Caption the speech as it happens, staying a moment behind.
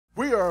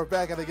We are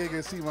back at the gig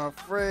and see my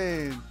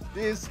friend.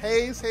 This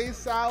Hayes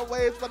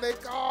Sideways, what they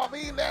call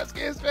me. Let's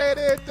get straight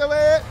into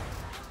it.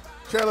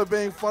 Chandler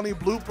being funny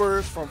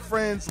bloopers from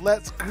Friends.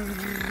 Let's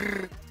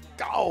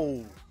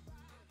go.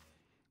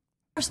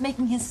 First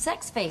making his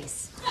sex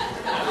face.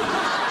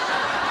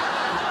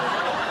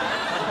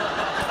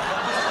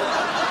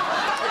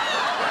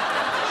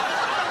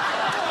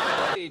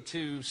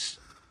 Kids.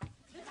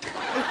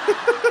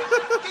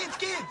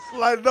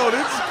 Like, no,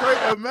 this is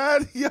crazy.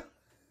 Imagine.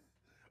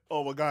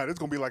 Oh my God, it's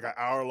gonna be like an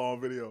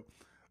hour-long video.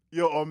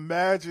 Yo,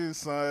 imagine,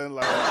 son,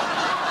 like.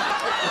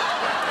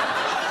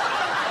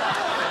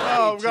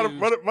 Oh, we gotta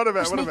run it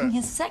back. First making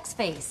his sex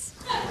face.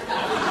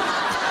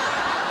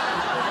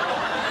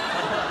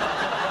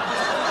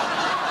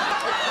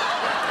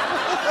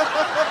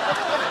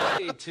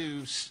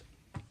 Kids.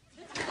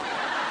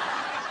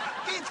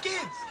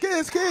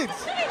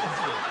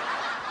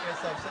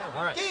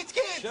 All right. Kids.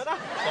 Shut up.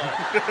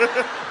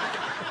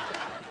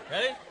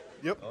 Ready?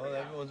 Yep. Oh,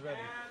 everyone's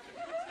ready.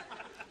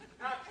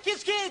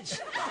 Kids.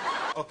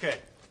 Okay,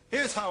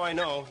 here's how I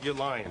know you're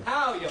lying.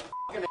 How you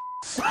fucking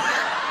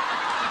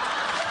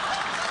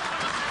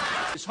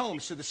is home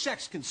so the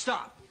sex can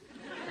stop.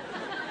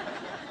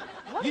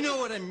 You know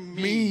what I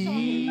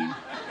mean? I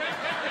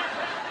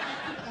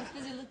was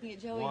busy looking at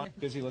Joey. What?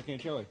 Busy looking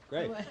at Joey.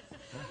 Great.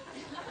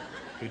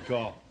 Good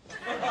call.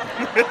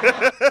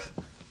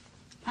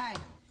 Hi.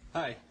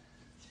 Hi.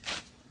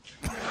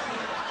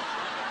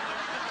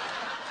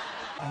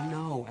 I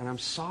know, and I'm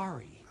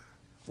sorry.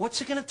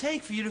 What's it gonna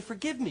take for you to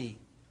forgive me?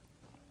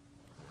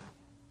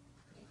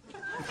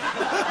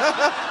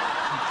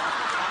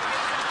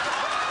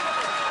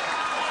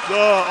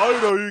 I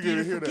know you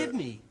can hear Forgive that.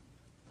 me.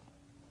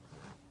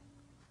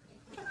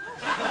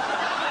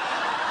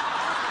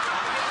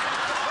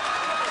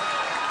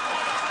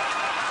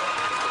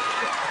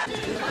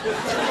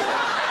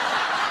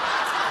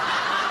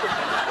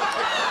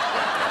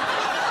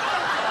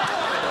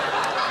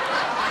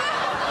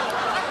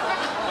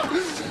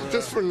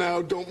 Just for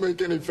now, don't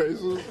make any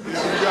faces. You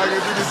gotta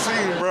get through the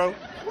scene, bro.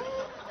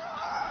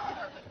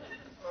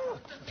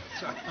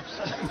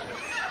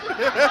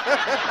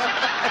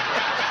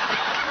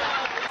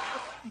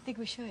 I think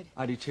we should.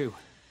 I do too.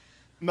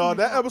 No,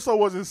 that episode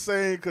was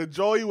insane because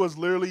Joey was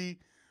literally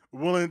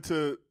willing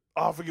to.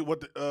 I forget what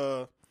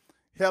the.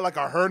 He had like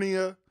a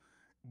hernia,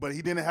 but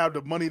he didn't have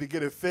the money to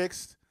get it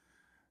fixed,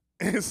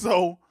 and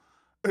so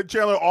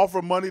Chandler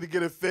offered money to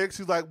get it fixed.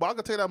 He's like, "Well, I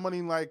could take that money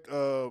and like,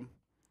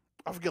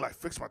 I forget like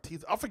fix my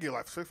teeth. I forget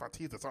like fix my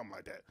teeth or something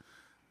like that."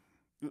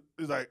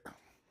 He's like,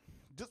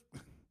 "Just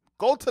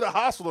go to the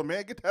hospital,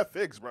 man. Get that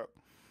fixed, bro."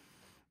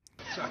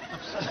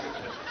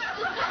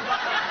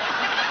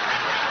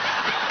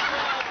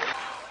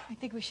 I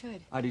think we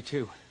should. I do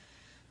too.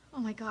 Oh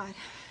my God,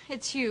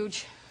 it's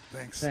huge.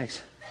 Thanks.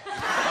 Thanks. Oh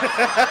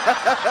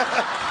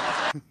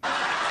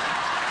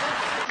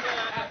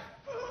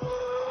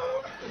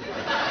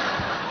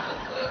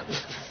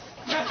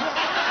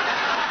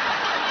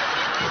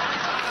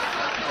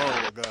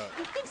my God.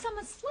 He thinks I'm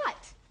a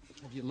slut.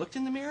 Have you looked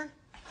in the mirror?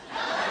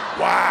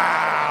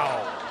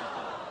 Wow.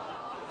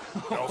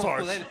 That was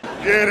harsh.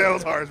 Yeah, that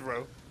was harsh,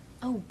 bro.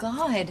 Oh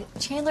God,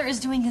 Chandler is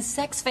doing his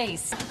sex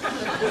face.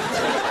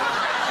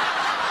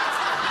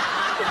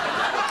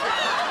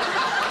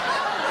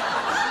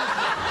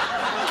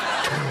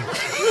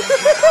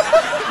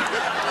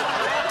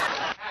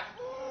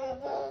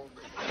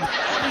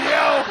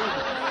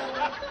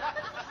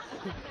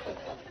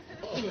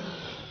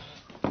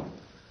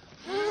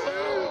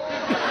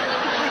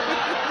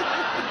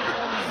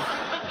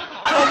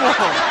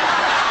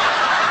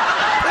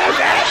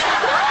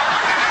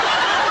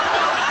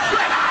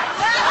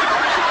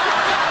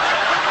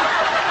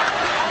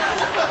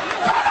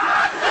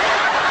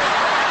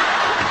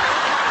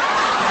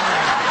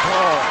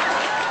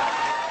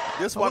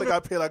 That's why they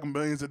got paid like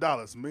millions of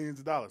dollars.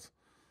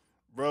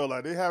 Bro,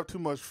 like, they have too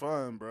much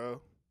fun, bro.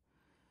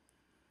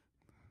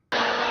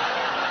 Like,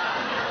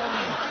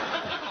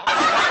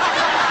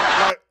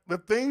 the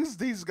things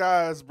these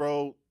guys,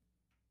 bro,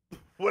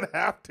 would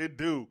have to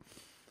do,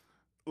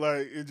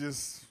 like, it's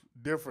just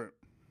different.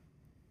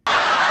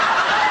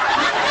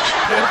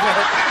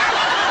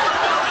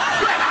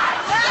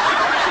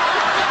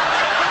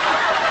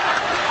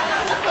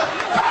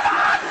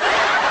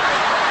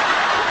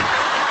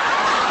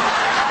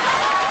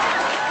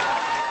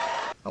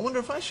 I wonder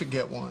if I should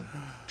get one.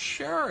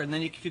 Sure, and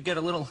then you could get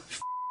a little.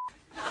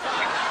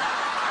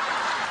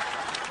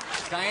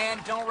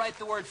 Diane, don't write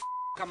the word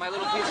on my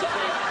little piece of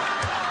paper.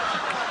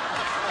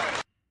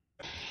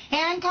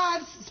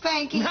 Handcuffs,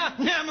 spanking.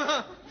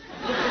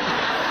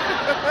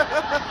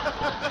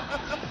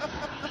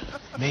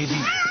 Maybe.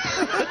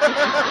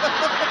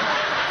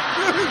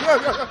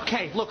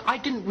 Okay, look, I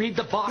didn't read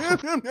the bottom.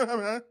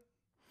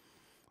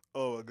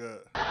 Oh my God.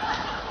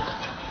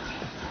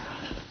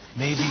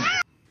 Maybe.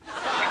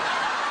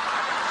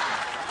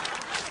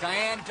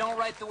 Diane, don't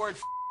write the word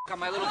on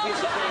my little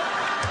piece of paper.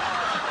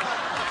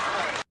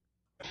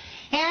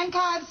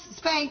 Handcuffs,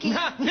 spanking.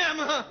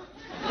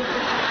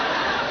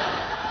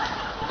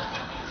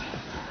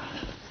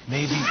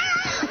 Maybe.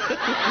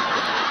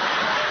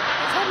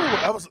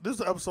 This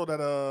is an episode that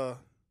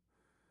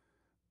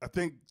I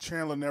think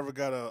Chandler never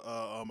got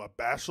a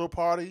bachelor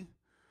party,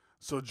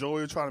 so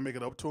Joey was trying to make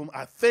it up to him.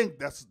 I think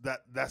that's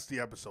the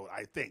episode.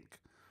 I think.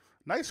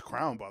 Nice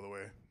crown, by the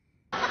way.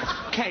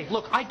 Okay,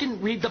 look, I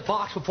didn't read the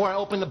box before I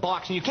opened the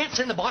box, and you can't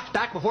send the box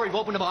back before you've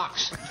opened the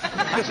box.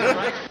 That's not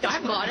right. I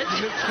bought it.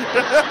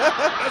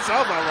 That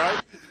sounds about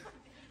right.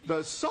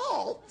 The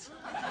salt?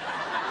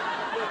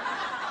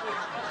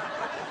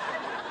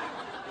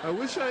 I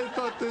wish I had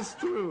thought this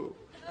through.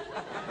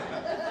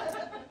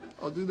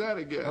 I'll do that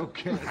again.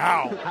 Okay.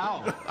 How?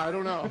 I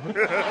don't know.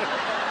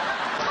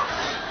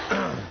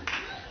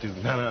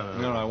 Dude,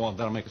 no, I won't.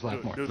 That'll make us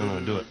laugh more. Do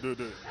it. Do it.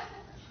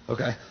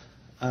 Okay.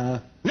 No.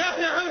 You're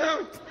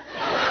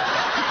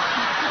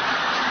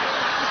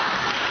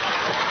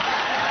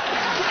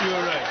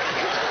right.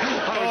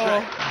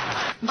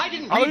 I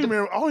didn't I read don't the...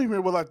 even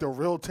remember what like the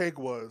real take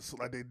was,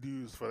 like they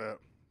used for that.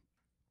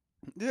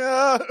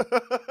 Yeah.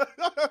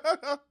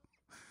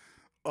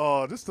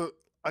 Oh, just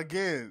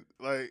again,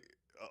 like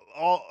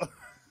all.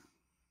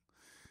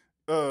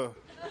 I'll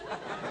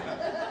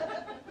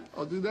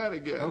do that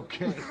again.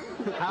 Okay.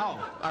 How?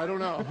 I don't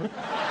know.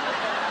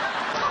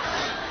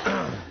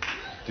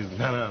 Dude,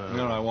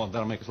 no, I won't.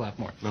 That'll make us laugh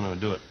more. No,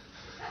 do it.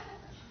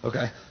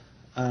 Okay.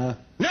 No.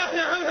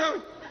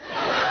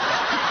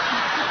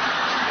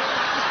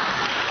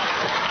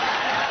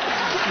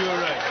 You're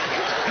right.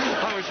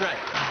 I was right.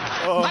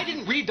 I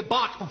didn't read the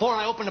box before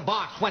I opened the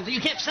box.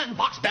 You can't send the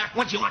box back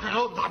once you want to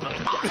open the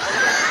box.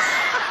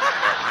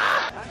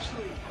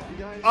 Actually, you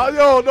guys... I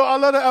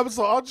love that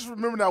episode. I just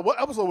remember now.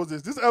 What episode was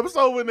this? This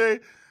episode when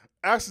they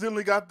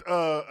accidentally got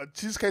a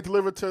cheesecake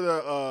delivered to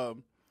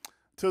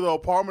the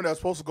apartment that's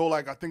supposed to go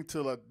like I think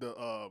to like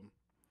the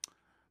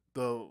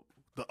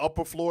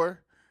upper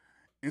floor,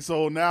 and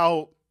so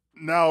now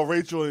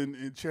Rachel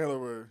and Chandler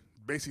were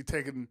basically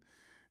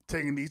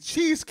taking these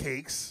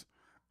cheesecakes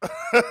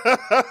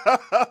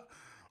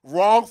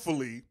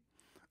wrongfully,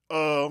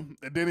 and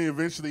then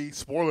eventually,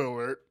 spoiler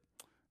alert,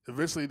 I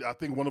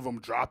think one of them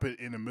dropped it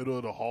in the middle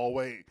of the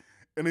hallway,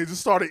 and they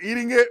just started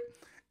eating it,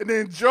 and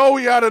then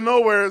Joey out of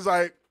nowhere is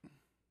like,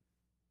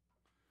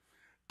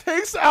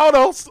 takes out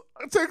a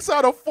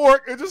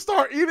fork and just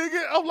start eating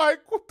it. I'm like,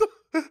 what the?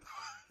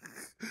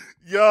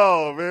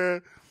 Yo,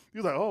 man.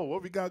 He's like, oh,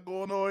 what we got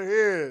going on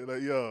here?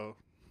 Like, yo.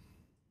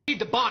 Read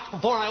the box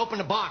before I open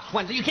the box.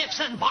 You can't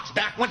send the box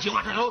back once you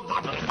want to open the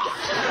box.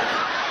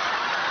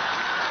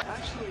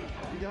 Actually,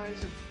 you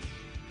guys, do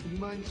you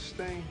mind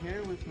staying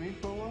here with me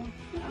for a while?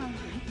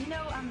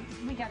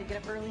 We gotta get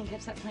up early and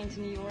catch that plane to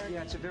New York.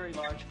 Yeah, it's a very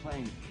large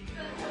plane.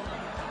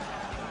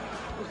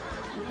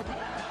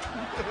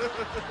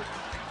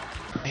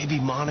 Maybe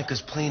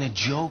Monica's playing a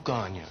joke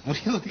on you. What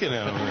are you looking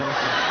at?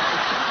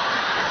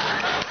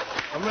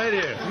 I'm right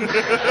here.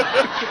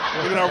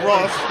 Looking at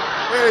Ross.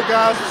 Hey,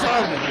 guys, what's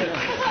happening?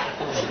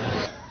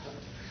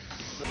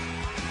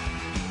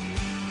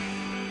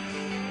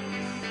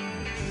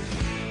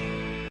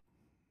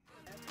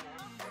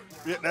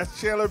 Yeah, that's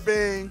Chandler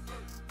Bing.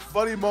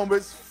 Funny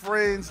moments,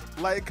 friends,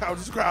 like, comment,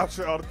 subscribe,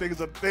 share all the things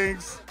are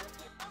things.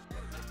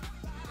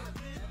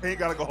 Ain't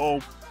gotta go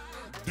home.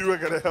 Do I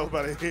gotta help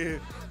out of here?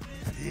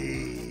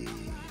 Peace.